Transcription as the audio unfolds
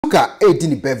Azuka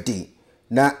 18 birthday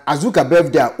na Azuka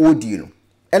birthday a odi no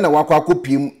na wakwa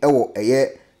akopiem ewo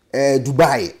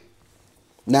Dubai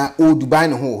na Dubai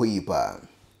no ho yi pa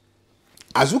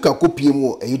Azuka kopiem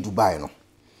wo Dubai no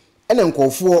na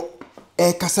nkofo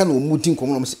kasa na omuti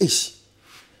nkomo no se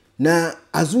na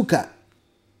Azuka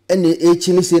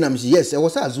chile say na me yes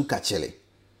was Azuka chile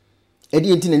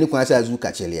edi enti na ni kwan say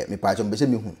Azuka chile me pa cho mbese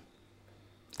me hu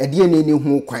edi ene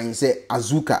hu kwan say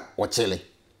Azuka o chile.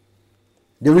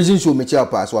 The reason so me chia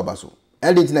pass wa baso.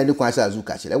 I didn't know the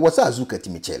Azuka chile. What's Azuka to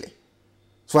me chile?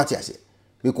 So what I say?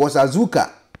 Because Azuka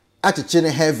at a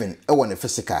chile heaven, I want a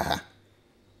physical ha.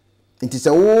 It is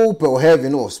a per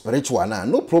heaven or spiritual now.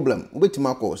 No problem. With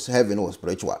Marcos heaven or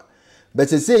spiritual. But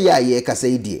to say ya ye ka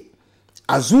say die.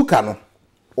 Azuka no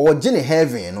or Jenny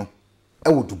heaven no I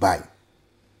would Dubai.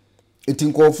 It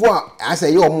in for I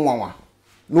say your mwa.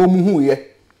 No muhu ye.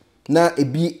 Na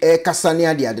ebi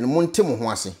kasania dia de monte mo ho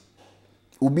ase.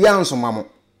 Ubi ansoma mo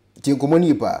ti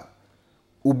nkomoni pa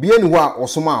ubi eni ho a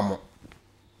osoma mo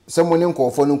se mo ne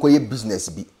nkofo no nkoye business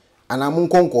bi ana mo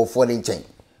nkofo ne nchen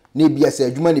na bia se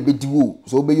adwuma ne bedi wo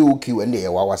so obeye okiw ene ye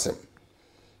wawasem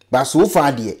ba so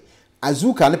fa de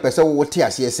Azuka ne pese wo te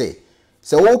ase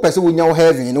se wo pese wo nya wo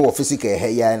heaven ne wo physical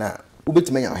he ya na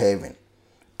ubetima nya heaven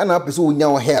ana pese wo nya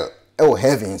wo hell e wo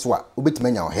heaven so a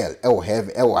ubetima nya wo hell e wo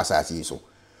heaven e wo asase so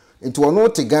enti ono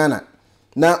te Ghana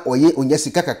na oye onya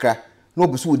sika kakra no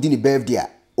obusu wodi ni birthday a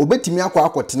obetimi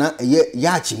akotena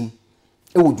yaachim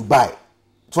wo Dubai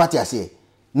so ati ase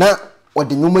na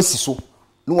ode nyoma si so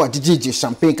no wagigege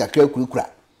champagne kakra kurukura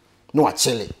no wa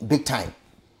chile big time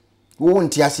wo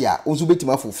wonti ase a onso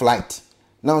betimi for flight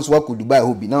na onso wako Dubai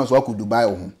ho bi na onso wako Dubai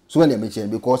ho so when they mention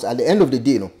because at the end of the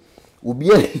day no obi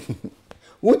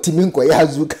wotimi nkoya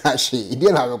Azuka hwe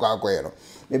ide na akwakoye no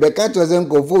me be ka to zen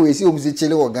nkofo we si omzi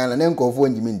chile wo Ghana na nkofo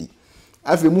njimindi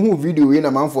afi mu video we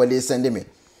na manfo dey send me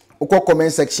ukọ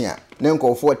comment section na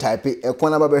nkofo type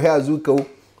ekwana babehwe Azuka o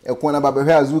ekwana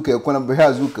babehwe Azuka ekwana babehwe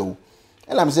Azuka o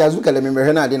ela me say Azuka le me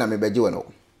behwe na ade na me beje wono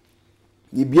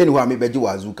bibie ni ho a me beje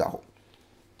wa Azuka ho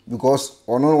because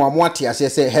ono wa mo ate ase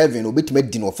say heaven obetime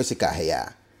di no physical he ya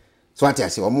so ate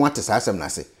ase wa mo ate sa asem na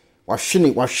ase wa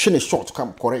hwene short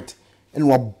come correct and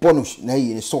wa bonus na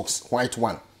yi ni socks white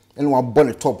one and wa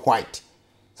bonnet top white.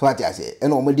 So what I say,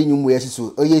 and omadi nyum we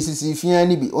asisu oye sisi fia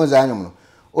ni bi onza anyum no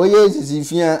oye sisi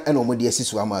fia and omadi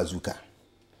asisu ama Azuka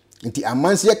nti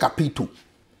amanse capito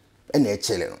na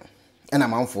echele no and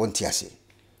amanfo nti ase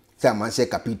say amanse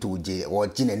capito je o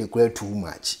gina ni kura too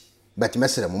much but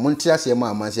mesere mo nti ase ma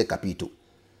amanse capito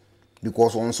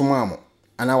because on so ma mo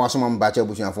ana wasoma mbacha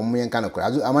busuafo mo yenka na kura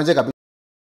amanse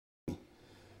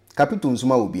capito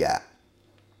nsuma obia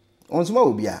onsuma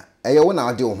obia eye wo na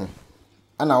ade wo ho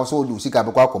ana also do sika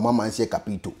be kwa akoma manse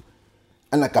capito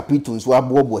ana capito nso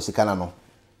abobo sika na no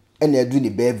ena adu ni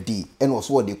birthday ena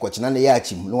also de kochina na ya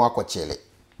achim no akochele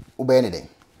ube ne den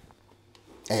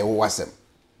wo wasem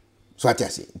so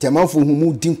atiase temanfo hu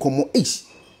mu din komo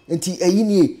enti eyi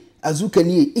ni Azuka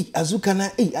ni Azuka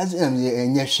na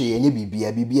enya hwe enya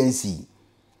bibia nsi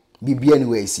bibia ni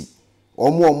wesi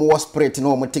omo spirit na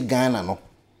omo te Ghana no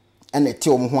ena te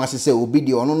omo ho asese obi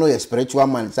de ono no ye spiritual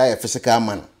man say physical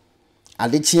man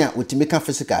adechia otimi ka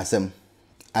physical asem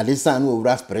adesa no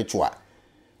owura spiritual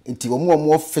nti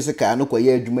omo physical no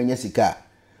kwaye adwuma nya sika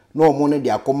na omo no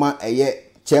de akoma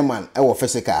chairman wo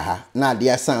physical ha na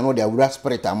ade asan no de owura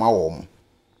spirit ama wo mo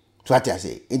so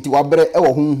atiase nti wabre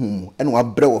wo honhum ena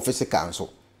wabre wo physical nso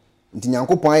nti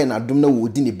nyankopon aye na dum na wo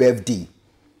di ni birthday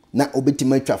na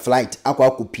obetima twa flight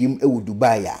akopiem wo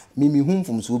Dubai a mimi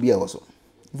humfum so bia wo so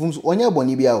fum so onye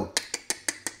boni bia o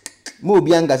mo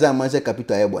obi angaza amanse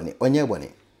capital aye boni onye boni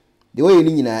the way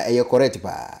ni nyina eye correct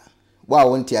pa wa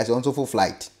wonti ase onso for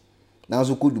flight na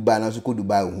so ko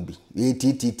Dubai hu bi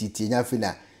titi nya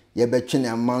fina ye betwene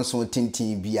amanso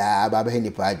tintin bia aba ba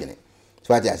ni pa adwene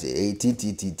so ati ase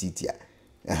titi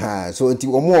aha so nti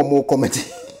omo comment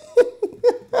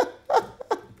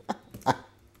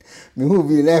mi hu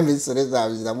bi na mi sere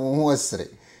za mo hu sere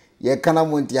ye kana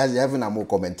mo nti ase have na mo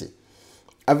comment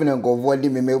avina go avoid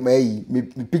me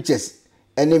pictures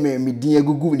ene me din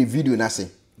egugu ni video na se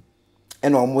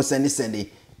ene omo send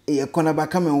e kona ba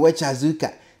come and watch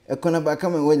Azuka e kona ba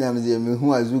come and watch amze me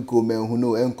hu Azuka o me hu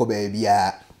no enko ba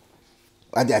bia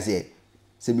ade ase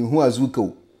se me hu Azuka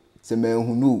o se me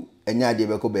hu no enya de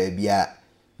be ko ba bia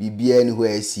bibia ni ho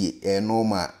asie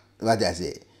normal ade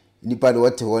ase nipa de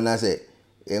wote ho na se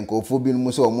enkofo bi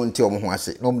no so omo nte omo ho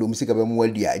ase no mo sika be mo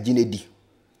wadi a ginedi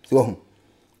so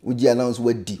uji announce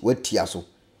wadi aso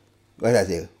what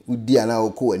say udi ana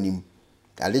okọ anim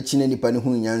ale chine nipa ne hu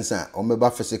nyansa o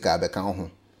meba physical be kan ho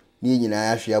ni nyina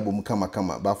ya hwe abom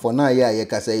kama ba for na ya ye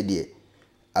kasa ide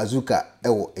Azuka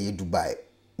ewo Dubai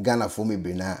Ghana for me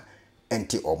brina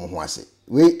enti omo ho ase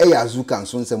we Azuka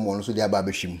nso nsem won so dia ba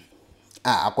behwim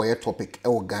akoye topic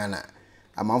ewo Ghana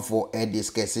amanfo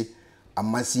discuss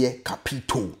amasie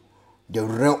capito the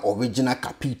real original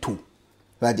capito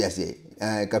what do you say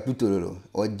capito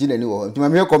original ni wo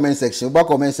my comment section ba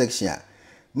comment section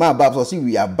ma ba so see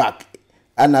we are back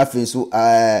and I feel so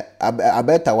I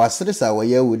better was stress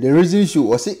we the reason show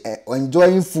was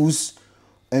enjoying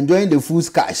the food's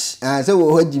cash and so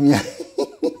what Jimmy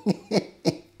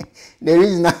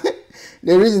the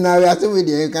reason now we are so with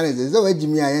the kind of so what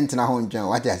Jimmy I enter home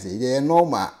what I say they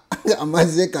normal I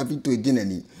must say capito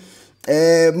generally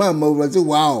mama was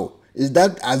wow is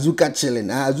that Azuka chilling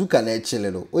Azuka na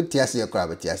chilling what you say crab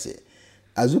what you say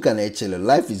Azuka na chilling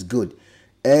life is good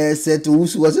said to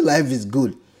was life is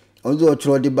good also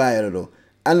throw the bio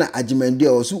ana ajimendi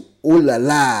also oh la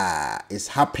la is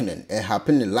happening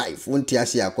happening life won't you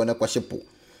see akona kwashepo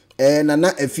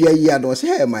nana efia yi adon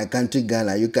say hey my country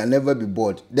Ghana you can never be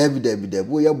bored David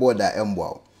we your border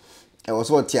embo was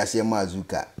what you see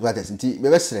Azuka what is nti be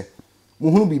besre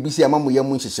muhunu bibisi amamu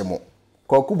yam nhyehyemo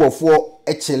kokubofo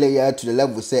echele ya to the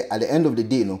level say at the end of the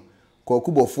day no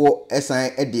kokubofo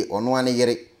esan ede ono ane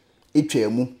yere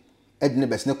etwamu ede ne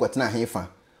besne kwatena hefa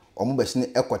omo besne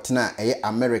ekotena eye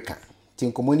America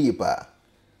tinkomoni yipa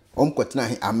om kwatena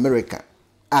he America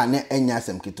na enya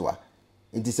asem kitwa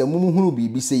nti se muhunu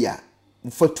bibisi ya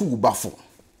mfatu ubafo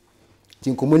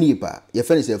tinkomoni yipa ye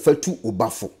fene se fatu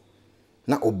ubafo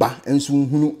na oba enso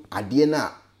hunu ade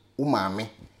na wo maame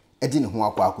edi ne ho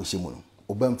akwa akohyemu no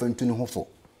oba mfantu ne ho fo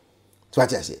so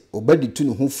atia se oba di tu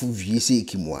ne ho fu wie se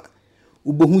ekimua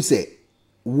ubohu se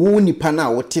wo nipa na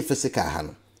wo te physical ha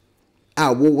no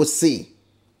wo se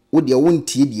wo de wo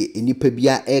ntie die enipa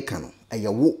bia eka no eye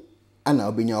wo ana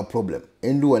obenya problem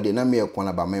endu wonde na me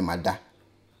ekwana ba me mada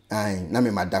na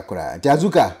me mada kura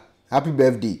Azuka happy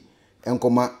birthday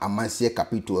enkoma amansie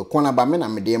capito ekwana ba me na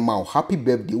me de ma happy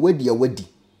birthday wadi wadi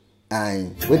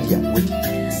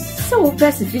so we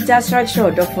press feature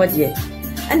structure dog for there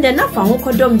and then afa ho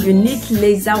kodom unique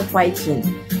laser whitening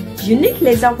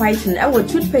our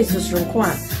toothpaste was from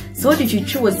kwa so did you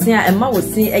choose say and ma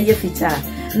was say eye fita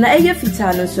na eye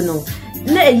fita no so no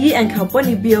na eyi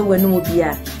enkaboni bio wenu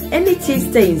bia any tea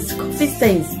stains coffee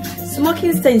stains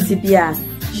smoking stains bia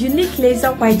unique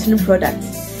laser whitening product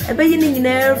ebe yi ni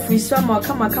nyina free so ma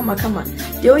kama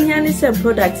de onya ni say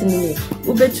product ni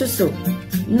ubetu so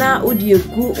na odi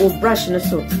egu o brush no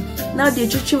so na de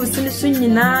chuchu sini so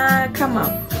nyina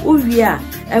kama uwia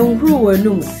enhuru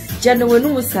wanum jana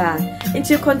wanum sa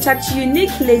into contact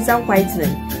unique laser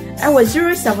whitening our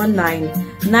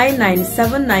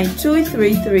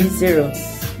 07999792330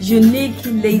 unique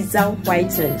laser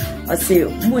whitening or say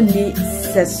muni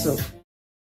seso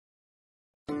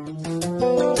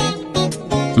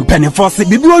Penifose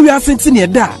bibi wo wiase ntine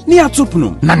da ni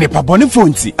atopno na ne pabone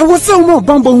fonti e wo se wo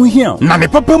bambo hu hia na ne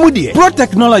papa mu de Pro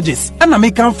Technologies ana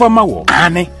me kan fama wo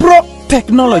ane Pro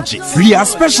Technologies. We are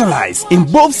specialized in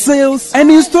both sales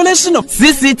and installation of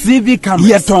CCTV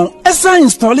cameras. Yeton esa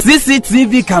install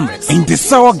CCTV cameras in the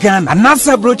South Ghana and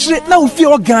NASA brochure na ufi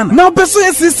Ghana. Now beso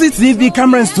CCTV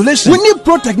camera installation. We need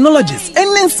Pro Technologies and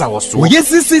Nensa also. We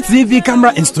CCTV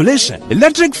camera installation,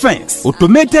 electric fence,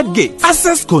 automated gate,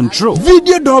 access control,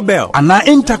 video doorbell, and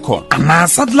intercom, and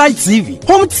satellite TV,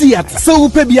 home theater. So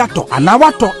upe biato, and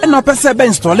wato, and pese be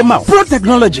install ma. Pro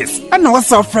Technologies and our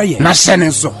software. Na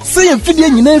shenenso. Say fidie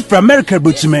nyina from America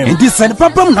brochime enti send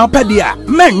papam na opedia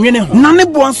manwene ho na ne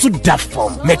bo anso da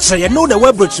form meche ye no the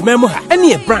web brochime mu ha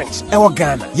ene branch e wo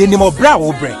Ghana ye ni mo bra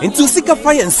wo bre enti sika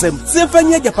fa ye nsem se fa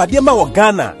nya japade ma wo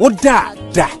Ghana wo da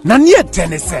na ne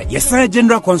tenese ye say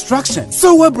general construction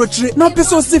so web brochire na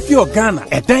peso si fi o Ghana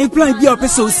e dan plan bi o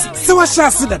peso si se wa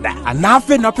sha se dada ana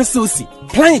afa na peso si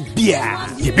plan bia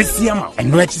ye besiama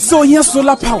eno echi so ye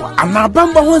solar power ana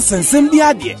bamba ho nsensem bi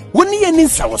ade woni ye ni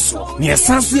nsawoso ne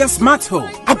sanso ye smart home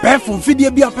abefo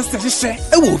fidie bi apese hye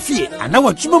e wo fie ana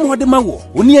watwuma mo de ma wo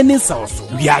woni ye ni nsawoso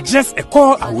we are just a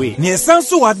call away ne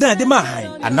sanso wadan de ma han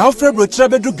ana ofre brochire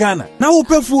bedu Ghana na wo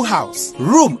pe full house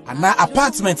room ana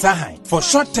apartment ahan for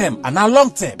short term ana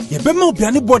long term ye be ma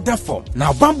obiane border form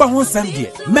na bamba ho nsem de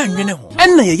manwene ho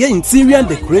enna ye interior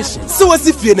decoration so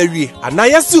wasi fie na wie ana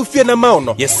ye si fie na ma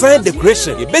no ye sign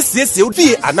decoration ye besiesie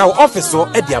odi ana office so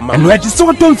e dia ma no edi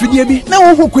so ton fidie bi na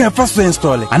wo hokun e fa so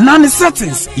install ana ne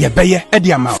settings ye beye e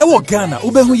dia ma e wo Ghana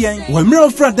wo be hu yen wo mre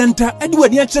ofra denta e di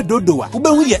wani a che dodowa wo be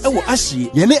hu ye e wo ahie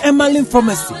ye ne Emerlin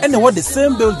Pharmacy e na wo the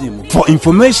same building. For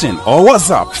information or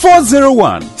WhatsApp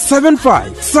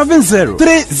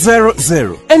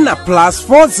 401-7570-300 and a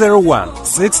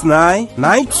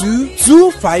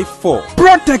 +401-6992-254.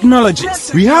 Pro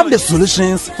Technologies. We have the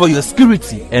solutions for your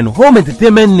security and home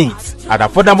entertainment needs at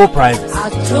affordable prices.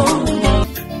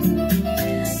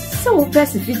 So we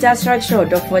press the feature structure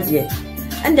for there.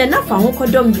 And then I found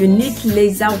kodom unique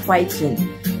laser whitening.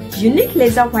 Unique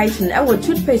laser whitening, our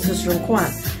toothpaste from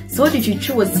Kwan. So did you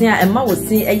choose here and ma was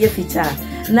seeing a feature.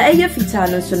 Na a feature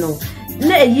no so no.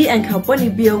 Na a ye and carboni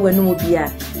beer when no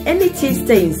beer. Any tea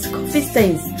stains, coffee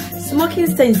stains, smoking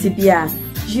stains beer.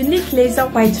 Unique laser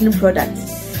whitening product.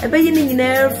 A beginning in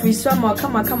air free swammer,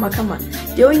 come.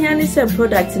 The only sell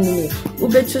product in me.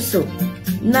 Ubetu so.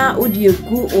 Now would you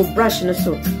go or brush no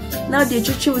so. Now the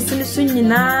chuchu was in soon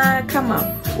na come out.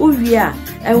 Uria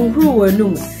and who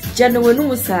num. General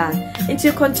Numusa.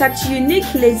 Into contact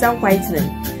Unique Laser Whitening.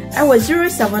 I was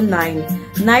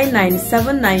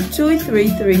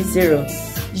 079-9979-2330.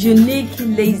 Unique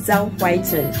Laser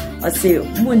Whitening. Or say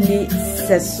Muni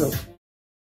Seso.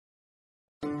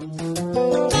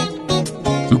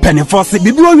 Penny for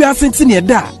bibi wo wiase ntine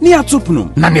da ni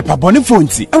atopnum na ne pabone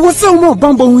fonti e wo se wo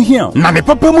bambo hu hia na ne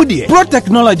papa mu de Pro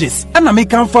Technologies ana me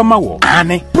kan fama wo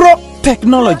ane Pro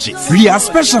Technologies. We are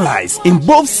specialized in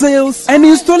both sales and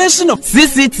installation of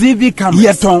CCTV cameras.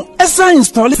 Yeton esa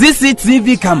install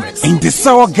CCTV cameras in the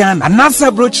Sour Ghana and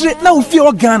NASA brochure na ufi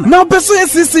Ghana. Now person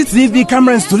CCTV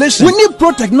camera installation. We need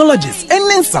Pro Technologies and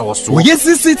Ninsawaso. We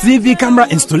CCTV camera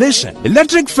installation,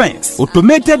 electric fence,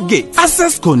 automated gate,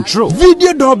 access control,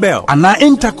 video doorbell, and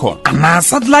intercom, and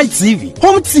satellite TV,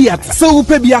 home theater, so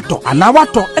upebiato, and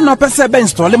wato, and our person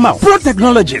install them out. Pro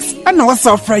Technologies and our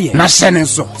software. Na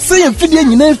shenenso. Say Fidya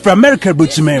nyina from America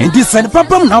brochime ndi send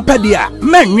papam na opedia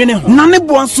menwene ho na ne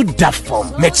bo so da form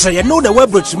meche ye no the web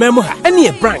brochime mu ha ene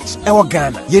e branch e wo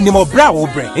Ghana ye ni mo bra wo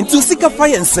bre nti sika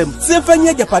fire nsem se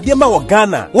fanya japade ma wo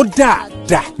Ghana wo da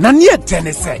na ne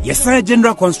tenese ye san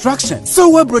general construction so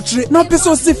web brochire na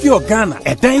peso si fi Ghana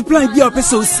e dan plan bi o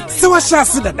peso si se wa sha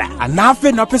se dada ana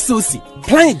afi na peso si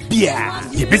plan bia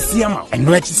ye besi ama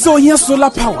eno achi so ye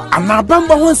solar power ana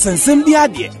bamba ho nsensem bi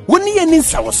ade woni ye ni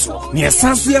nsawoso ne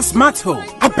sanso ye smart home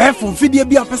abefo fidie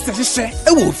bi apesta hyehyɛ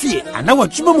e wo fie ana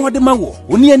watwuma mo de ma wo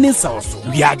woni ye ni nsawoso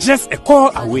we are just a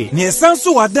call away ne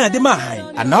sanso wadan de ma han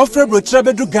ana ofre brochire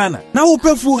bedu Ghana na wo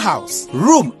pay full house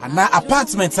room ana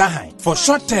apartment ahan for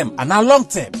short term and long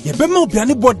term ye be ma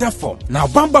obiane border form na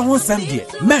bamba ho nsem de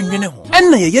menwene ho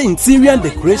enna ye interior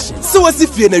decoration so wasi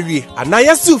fie na wie ana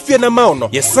ye si fie na ma no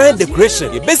ye sign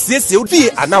decoration ye be siesie fie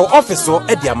ana office o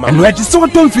e de ama eno agi so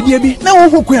tom fidie bi na wo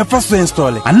hoku e fa so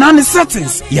install ana ne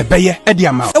settings ye be ye e de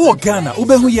ama e wo Ghana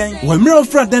ubehu yen wo mira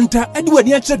fra denta e de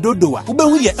wani ache dodoa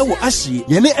ubehu ye e wo ahye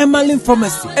ye ne Emalin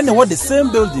pharmacy e na wo the same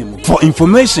building. For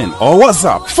information or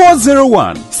WhatsApp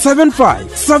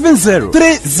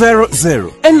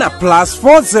 401-7570-300 and a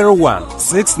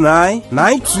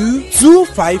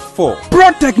 +401-6992-254.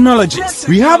 Pro Technologies.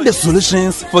 We have the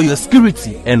solutions for your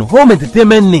security and home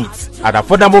entertainment needs at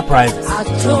affordable prices.